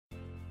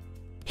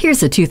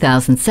Here's a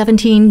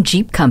 2017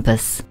 Jeep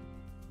Compass.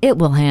 It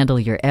will handle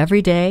your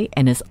everyday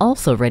and is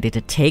also ready to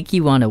take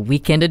you on a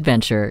weekend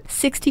adventure.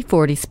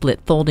 60/40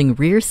 split folding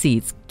rear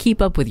seats keep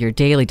up with your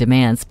daily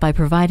demands by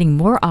providing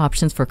more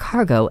options for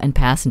cargo and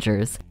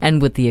passengers.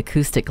 And with the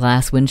acoustic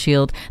glass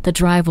windshield, the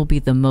drive will be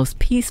the most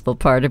peaceful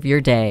part of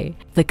your day.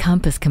 The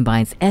Compass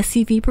combines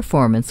SUV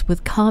performance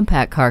with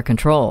compact car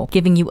control,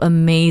 giving you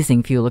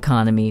amazing fuel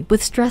economy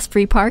with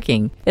stress-free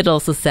parking. It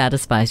also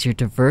satisfies your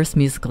diverse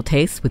musical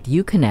tastes with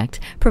Uconnect,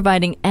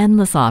 providing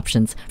endless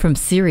options from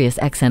Sirius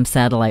XM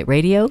satellite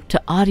radio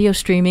to audio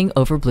streaming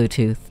over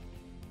Bluetooth.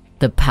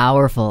 The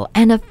powerful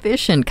and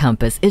efficient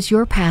Compass is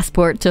your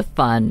passport to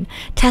fun.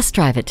 Test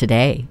drive it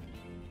today.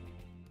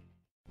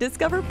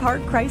 Discover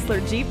Park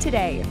Chrysler Jeep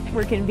today.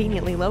 We're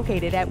conveniently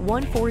located at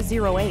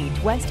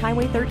 1408 West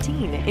Highway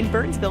 13 in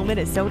Burnsville,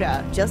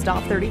 Minnesota, just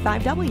off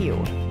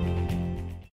 35W.